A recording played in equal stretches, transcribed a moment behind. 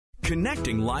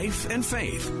Connecting life and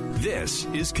faith. This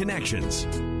is Connections.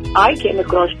 I came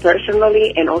across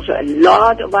personally, and also a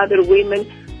lot of other women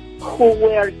who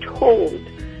were told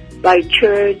by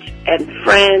church and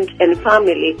friends and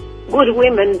family, good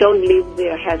women don't leave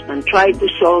their husband. Try to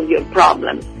solve your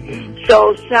problems.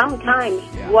 So sometimes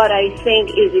what I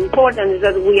think is important is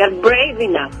that we are brave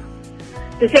enough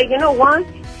to say, you know what,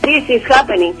 this is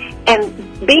happening,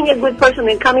 and being a good person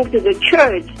and coming to the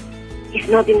church is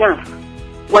not enough.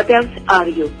 What else are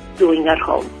you doing at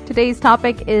home? Today's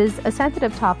topic is a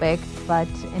sensitive topic, but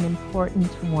an important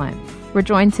one. We're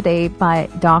joined today by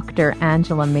Dr.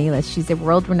 Angela Mehlis. She's a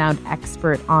world-renowned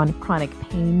expert on chronic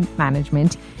pain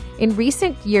management. In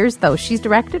recent years, though, she's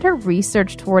directed her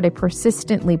research toward a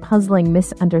persistently puzzling,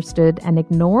 misunderstood, and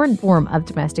ignored form of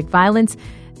domestic violence,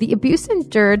 the abuse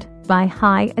endured by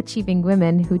high-achieving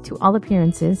women who, to all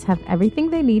appearances, have everything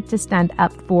they need to stand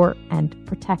up for and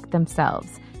protect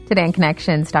themselves. Today on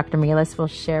Connections, Dr. Mehlis will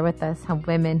share with us how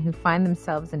women who find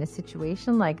themselves in a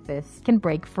situation like this can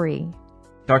break free.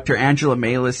 Dr. Angela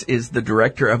Mehlis is the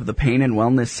director of the Pain and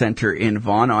Wellness Center in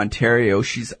Vaughan, Ontario.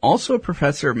 She's also a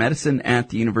professor of medicine at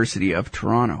the University of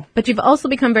Toronto. But you've also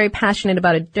become very passionate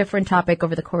about a different topic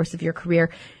over the course of your career.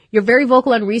 You're very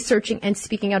vocal on researching and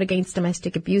speaking out against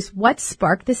domestic abuse. What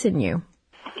sparked this in you?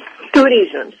 Two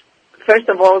reasons. First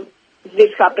of all,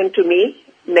 this happened to me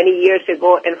many years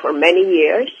ago and for many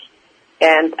years,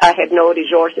 and I had no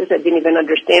resources. I didn't even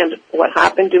understand what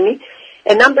happened to me.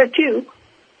 And number two,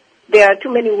 there are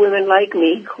too many women like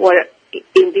me who are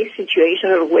in this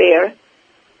situation or where,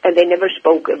 and they never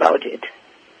spoke about it.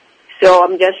 So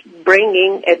I'm just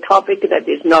bringing a topic that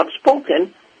is not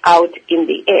spoken out in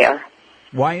the air.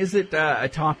 Why is it a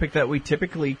topic that we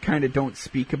typically kind of don't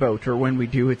speak about, or when we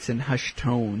do, it's in hushed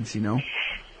tones, you know?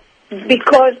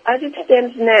 Because as it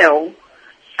stands now,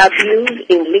 abuse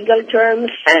in legal terms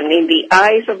and in the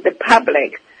eyes of the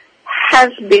public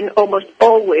has been almost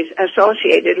always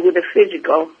associated with the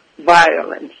physical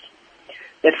violence,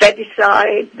 the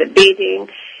feticide, the beating,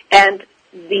 and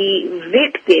the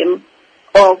victim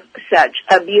of such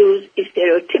abuse is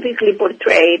stereotypically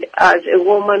portrayed as a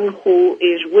woman who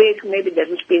is weak, maybe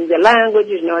doesn't speak the language,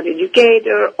 is not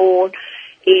educated, or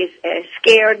is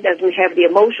scared, doesn't have the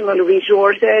emotional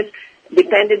resources,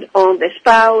 dependent on the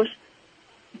spouse.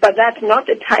 But that's not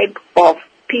the type of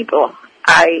people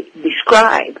I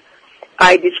describe.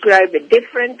 I describe a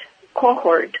different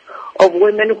cohort of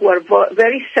women who are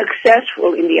very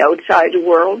successful in the outside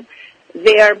world.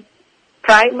 They are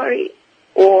primary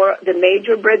or the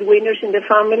major breadwinners in the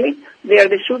family. They are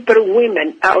the super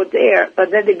women out there,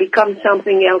 but then they become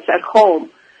something else at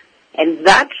home. And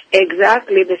that's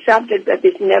exactly the subject that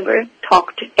is never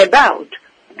talked about,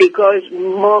 because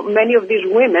many of these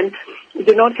women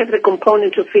do not have the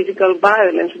components of physical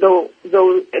violence, though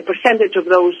a percentage of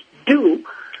those do,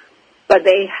 but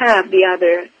they have the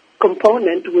other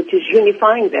component, which is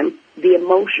unifying them, the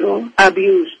emotional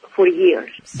abuse for years.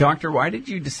 Doctor, why did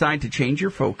you decide to change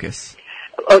your focus?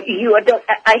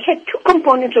 I had two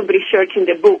components of research in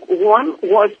the book. One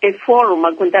was a forum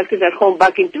I conducted at home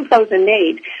back in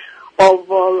 2008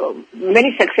 of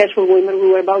many successful women.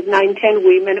 We were about 9-10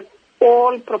 women,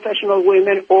 all professional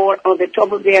women, or on the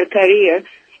top of their career,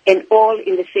 and all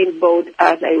in the same boat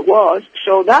as I was.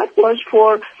 So that was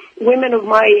for women of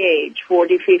my age,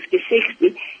 40, 50,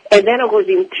 60. And then I was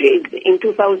intrigued in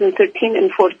 2013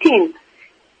 and 14.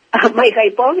 My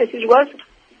hypothesis was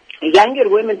younger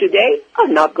women today are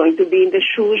not going to be in the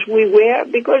shoes we wear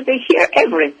because they hear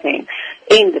everything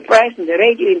in the press, in the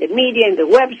radio, in the media, in the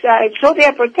website. So they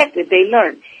are protected. They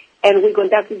learn. And we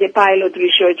conducted a pilot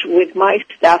research with my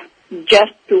staff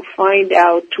just to find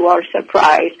out, to our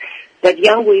surprise, that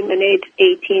young women aged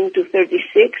 18 to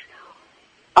 36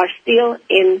 are still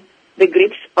in the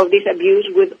grips of this abuse,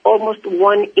 with almost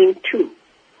 1 in 2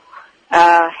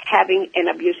 having an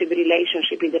abusive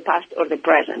relationship in the past or the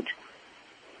present.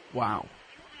 Wow.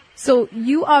 So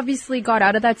you obviously got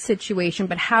out of that situation,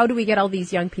 but how do we get all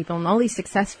these young people and all these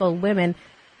successful women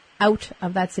out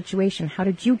of that situation? How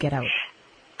did you get out?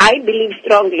 I believe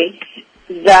strongly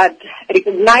that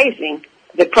recognizing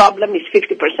the problem is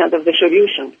 50% of the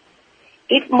solution.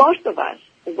 If most of us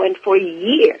went for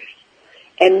years,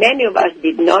 and many of us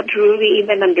did not really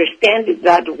even understand it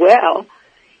that well,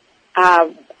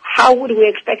 how would we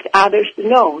expect others to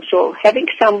know? So having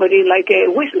somebody like a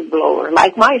whistleblower,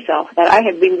 like myself, that I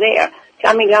have been there,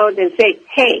 coming out and say,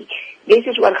 hey, this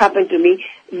is what happened to me,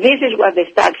 this is what the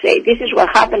stats say, this is what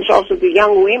happens also to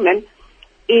young women,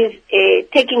 is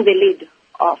taking the lead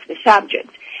of the subject.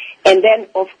 And then,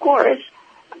 of course,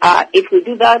 if we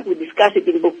do that, we discuss it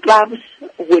in book clubs,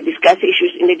 we discuss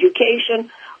issues in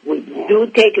education, we do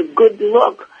take a good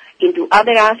look into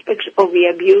other aspects of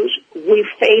the abuse. We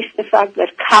face the fact that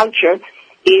culture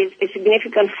is a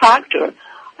significant factor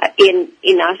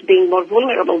in us being more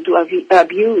vulnerable to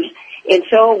abuse. And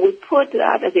so we put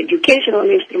that as educational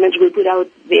instruments. We put out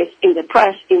this in the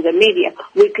press, in the media.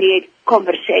 We create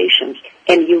conversations.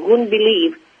 And you wouldn't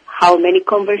believe how many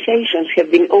conversations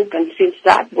have been opened since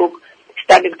that book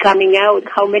started coming out,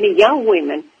 how many young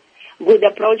women would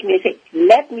approach me and say,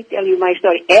 let me tell you my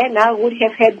story. And I would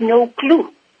have had no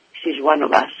clue she's one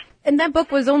of us. And that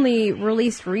book was only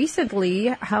released recently.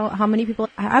 How many people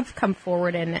have come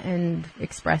forward and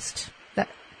expressed that?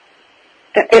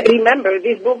 Remember,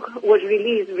 this book was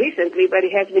released recently, but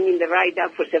it has been in the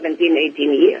write-up for 17,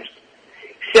 18 years.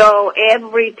 So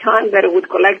every time that I would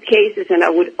collect cases and I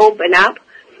would open up,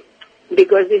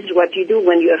 because this is what you do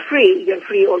when you're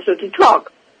free also to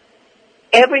talk.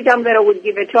 Every time that I would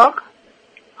give a talk,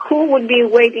 who would be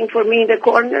waiting for me in the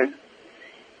corner?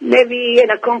 Maybe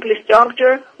an accomplished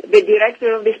doctor, the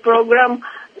director of this program,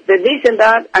 the this and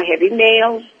that. I have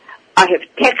emails. I have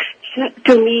texts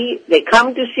to me. They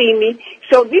come to see me.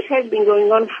 So this has been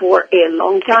going on for a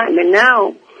long time. And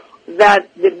now that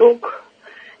the book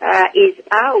is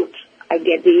out, I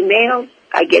get the emails,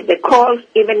 I get the calls,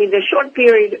 even in the short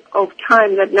period of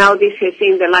time that now this has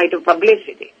seen the light of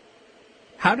publicity.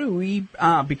 How do we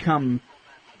become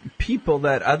people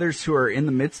that others who are in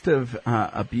the midst of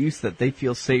abuse, that they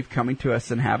feel safe coming to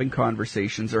us and having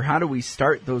conversations, or how do we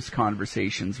start those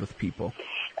conversations with people?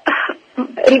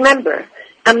 Remember,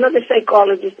 I'm not a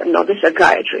psychologist, I'm not a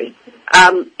psychiatrist.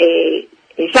 I'm a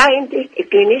scientist, a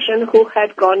clinician who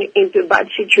had gone into a bad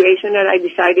situation, and I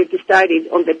decided to study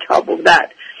on the top of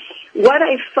that. What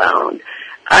I found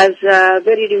as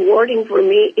very rewarding for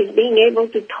me is being able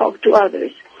to talk to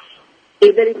others.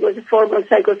 Either it was a formal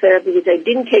psychotherapy, which I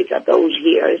didn't take up those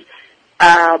years,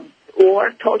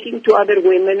 or talking to other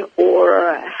women,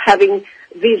 or having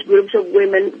these groups of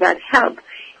women that help.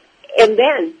 And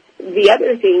then the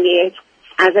other thing is,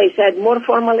 as I said, more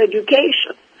formal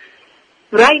education.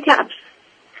 Write-ups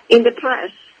in the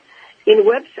press, in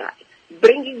websites,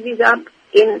 bringing these up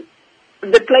in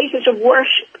the places of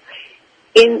worship,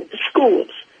 in schools,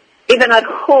 even at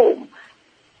home.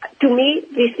 To me,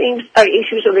 these things are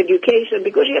issues of education,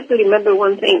 because you have to remember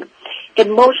one thing.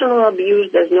 Emotional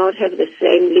abuse does not have the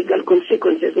same legal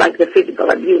consequences like the physical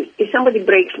abuse. If somebody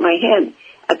breaks my hand,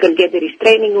 I can get a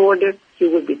restraining order, he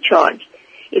will be charged.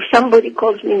 If somebody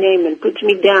calls me name and puts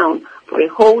me down for a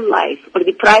whole life, or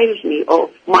deprives me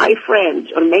of my friends,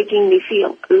 or making me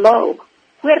feel low,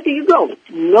 where do you go?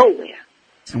 Nowhere.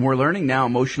 And we're learning now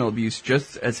emotional abuse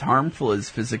just as harmful as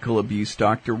physical abuse.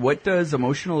 Doctor, what does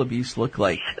emotional abuse look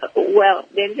like? Well,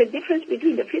 there's a difference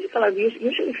between the physical abuse.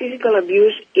 Usually physical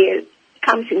abuse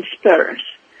comes in spurs,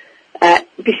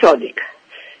 episodic.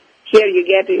 Here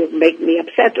you make me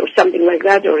upset or something like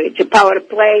that, or it's a power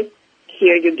play.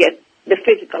 Here you get the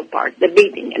physical part, the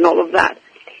beating and all of that.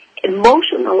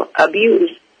 Emotional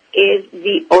abuse is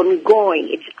the ongoing.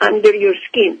 It's under your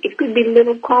skin. It could be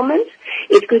little comments.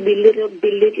 It could be little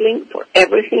belittling for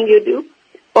everything you do.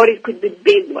 Or it could be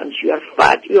big ones. You are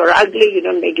fat, you are ugly, you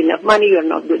don't make enough money, you are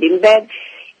not good in bed,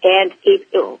 and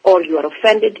or you are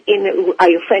offended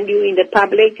I offend you in the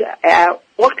public,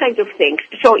 all kinds of things.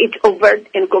 So it's overt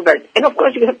and covert. And of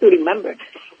course you have to remember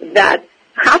that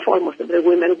half almost of the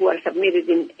women who are submitted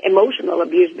in emotional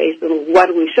abuse based on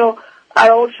what we saw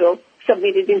are also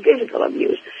submitted in physical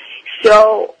abuse.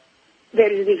 So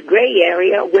there is this gray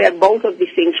area where both of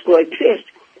these things coexist.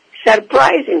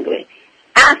 Surprisingly,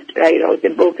 after I wrote the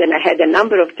book and I had a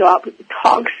number of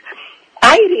talks,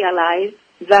 I realized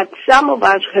that some of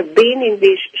us have been in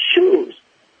these shoes,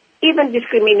 even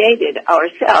discriminated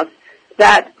ourselves,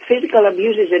 that physical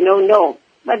abuse is a no-no,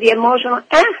 but the emotional,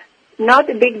 not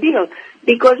a big deal,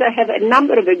 because I have a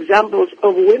number of examples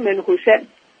of women who said,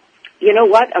 you know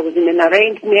what, I was in an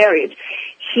arranged marriage.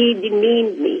 He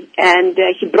demeaned me, and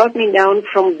he brought me down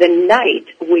from the night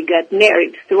we got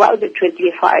married throughout the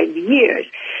 25 years.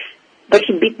 But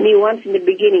he beat me once in the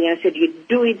beginning. I said, you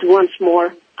do it once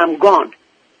more, I'm gone.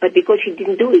 But because he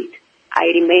didn't do it, I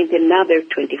remained another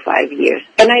 25 years.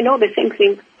 And I know the same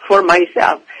thing for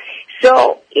myself.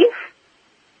 So if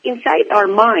inside our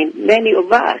mind, many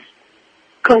of us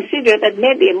consider that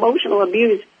maybe emotional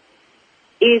abuse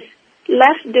is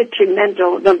less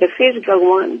detrimental than the physical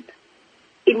one,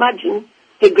 imagine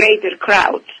the greater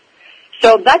crowd.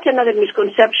 So that's another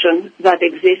misconception that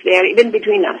exists there, even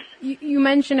between us. You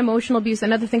mentioned emotional abuse.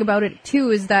 Another thing about it, too,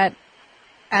 is that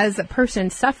as a person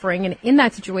suffering and in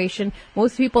that situation,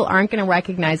 most people aren't going to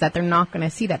recognize that. They're not going to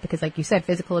see that because, like you said,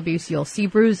 physical abuse, you'll see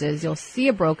bruises, you'll see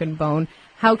a broken bone.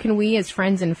 How can we as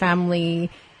friends and family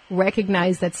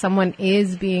recognize that someone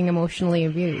is being emotionally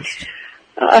abused?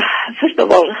 First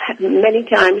of all, many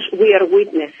times we are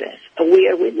witnesses. We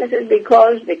are witnesses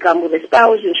because they come with a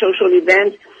spouse in social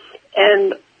events,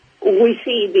 and we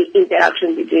see the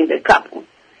interaction between the couple.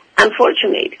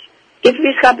 Unfortunately, if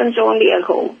this happens only at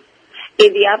home,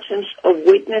 in the absence of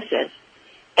witnesses,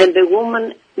 and the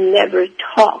woman never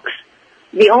talks,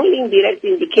 the only indirect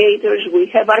indicators we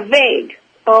have are vague.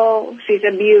 Oh, she's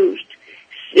abused.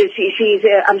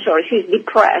 She's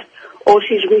depressed. Or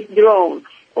she's withdrawn.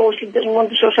 Or she doesn't want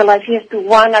to socialize. She has to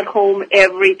run at home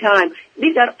every time.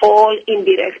 These are all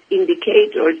indirect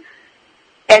indicators,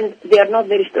 and they are not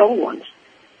very strong ones.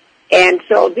 And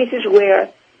so this is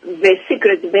where the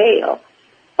secret veil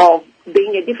of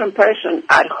being a different person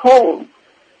at home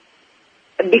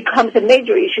becomes a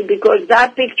major issue, because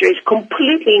that picture is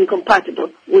completely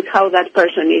incompatible with how that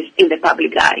person is in the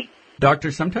public eye.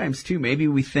 Doctor, sometimes too, maybe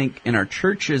we think in our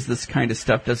churches this kind of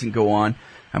stuff doesn't go on.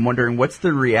 I'm wondering, what's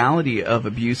the reality of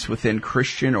abuse within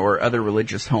Christian or other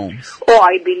religious homes? Oh,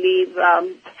 I believe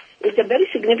it's a very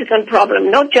significant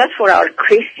problem, not just for our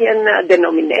Christian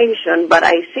denomination, but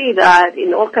I see that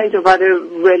in all kinds of other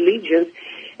religions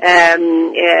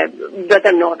that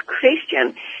are not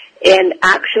Christian. And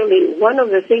actually, one of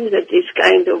the things that is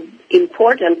kind of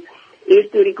important is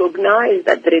to recognize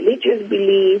that religious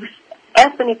beliefs,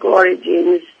 ethnic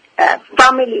origins,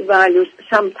 family values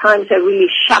sometimes are really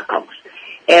shackles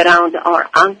around our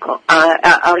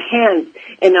hands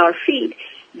and our feet.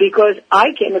 Because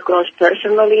I came across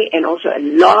personally, and also a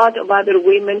lot of other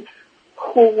women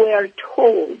who were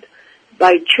told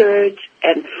by church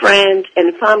and friends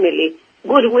and family,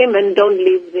 good women don't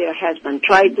leave their husband.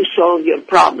 Try to solve your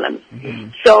problems.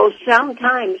 Mm-hmm. So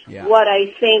sometimes what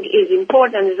I think is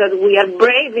important is that we are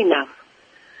brave enough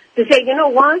to say, you know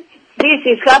what, this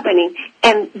is happening,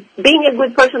 and being a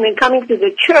good person and coming to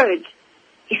the church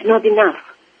is not enough.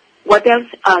 What else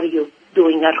are you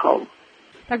doing at home?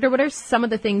 Doctor, what are some of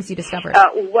the things you discovered?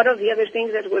 One of the other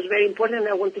things that was very important, and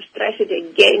I want to stress it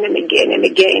again and again and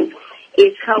again,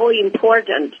 is how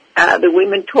important the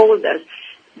women told us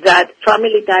that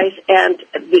family ties and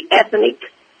the ethnic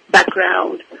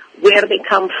background, where they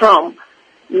come from,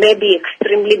 may be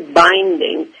extremely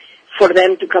binding for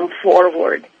them to come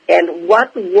forward. And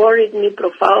what worried me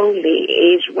profoundly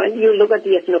is when you look at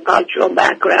the ethnocultural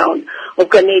background of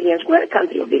Canadians, we're a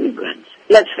country of immigrants.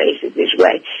 Let's face it this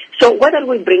way. So what are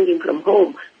we bringing from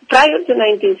home? Prior to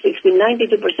 1960,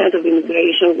 92% of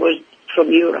immigration was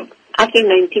from Europe. After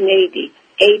 1990,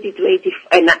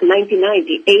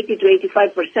 1990, 80 to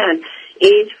 85%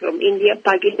 is from India,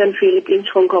 Pakistan, Philippines,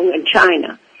 Hong Kong, and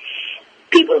China.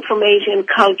 People from Asian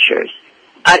cultures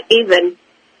are even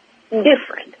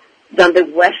different than the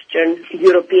Western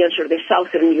Europeans or the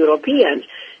Southern Europeans.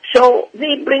 So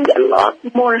they bring a lot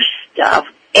more stuff,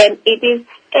 and it is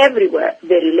everywhere.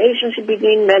 The relationship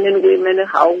between men and women,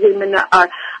 how women are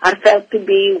felt to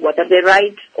be, what are the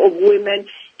rights of women,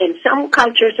 and some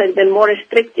cultures are even more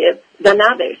restrictive than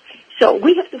others. So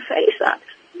we have to face that,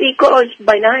 because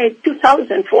by now,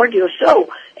 2040 or so,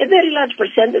 a very large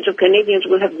percentage of Canadians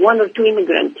will have one or two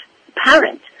immigrant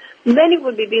parents. Many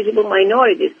will be visible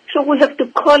minorities. So we have to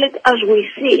call it as we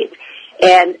see it,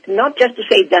 and not just to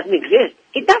say it doesn't exist.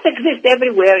 It does exist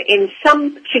everywhere. In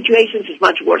some situations, it's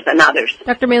much worse than others.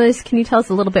 Dr. Melis, can you tell us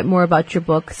a little bit more about your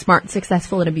book, Smart,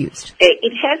 Successful, and Abused?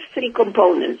 It has three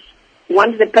components.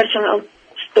 One is the personal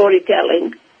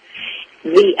storytelling.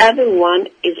 The other one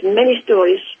is many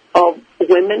stories of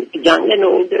women, young and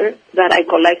older, that I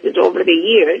collected over the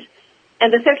years.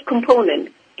 And the third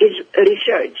component is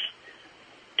research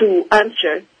to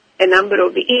answer a number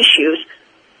of the issues.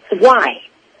 Why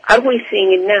are we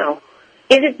seeing it now?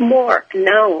 Is it more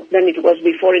now than it was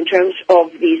before in terms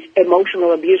of this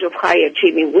emotional abuse of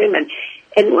high-achieving women?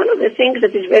 And one of the things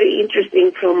that is very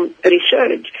interesting from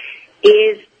research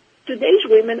is today's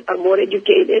women are more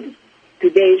educated.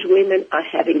 Today's women are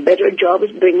having better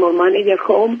jobs, bring more money in their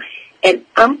home. And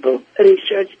ample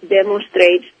research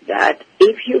demonstrates that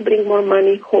if you bring more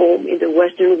money home in the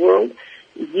Western world,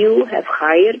 you have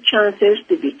higher chances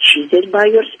to be cheated by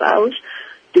your spouse,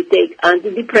 to take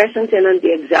antidepressants and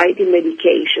anti-anxiety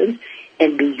medications,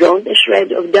 and beyond a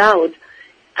shred of doubt,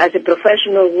 as a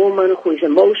professional woman who is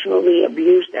emotionally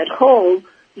abused at home,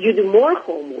 you do more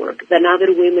homework than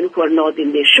other women who are not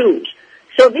in their shoes.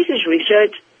 So this is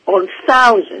research on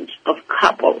thousands of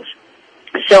couples.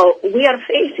 So we are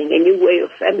facing a new way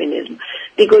of feminism,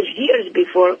 because years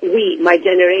before my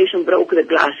generation, broke the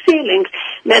glass ceilings,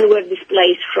 men were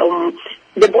displaced from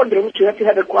the boardrooms. You have to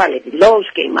have equality. Laws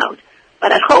came out.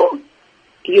 But at home,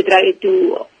 you try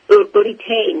to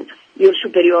retain your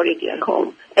superiority at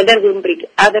home. And then we bring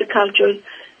other cultures,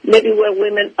 maybe where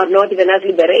women are not even as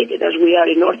liberated as we are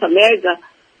in North America,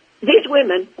 these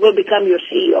women will become your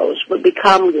CEOs, will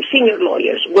become your senior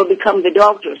lawyers, will become the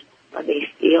doctors, but they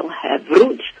still have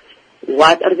roots.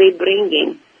 What are they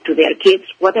bringing to their kids?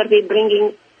 What are they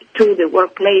bringing to the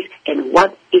workplace? And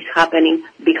what is happening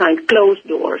behind closed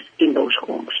doors in those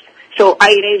homes? So I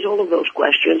raise all of those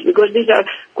questions because these are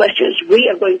questions we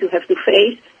are going to have to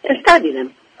face and study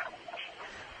them.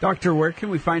 Doctor, where can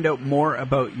we find out more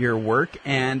about your work?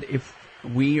 And if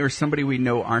we or somebody we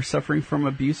know are suffering from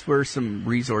abuse, where are some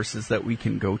resources that we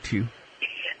can go to?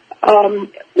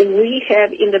 We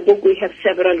have, in the book, we have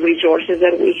several resources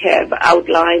that we have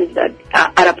outlined that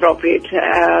are appropriate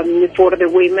for the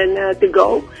women to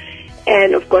go.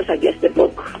 And, of course, I guess the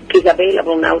book is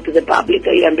available now to the public,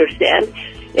 I understand,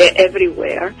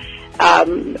 everywhere.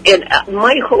 And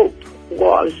my hope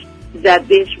was that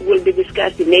this will be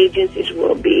discussed in agencies,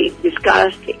 will be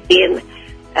discussed in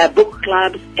book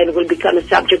clubs, and will become a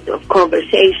subject of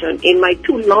conversation. In my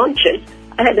 2 launches,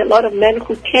 I had a lot of men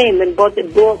who came and bought the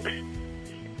books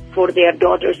for their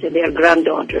daughters and their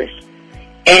granddaughters.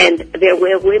 And there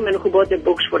were women who bought the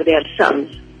books for their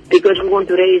sons, because we want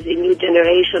to raise a new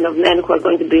generation of men who are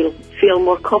going to feel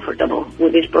more comfortable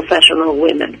with these professional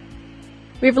women.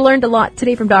 We've learned a lot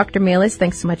today from Dr. Melas.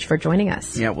 Thanks so much for joining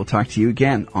us. Yeah, we'll talk to you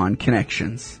again on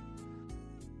Connections.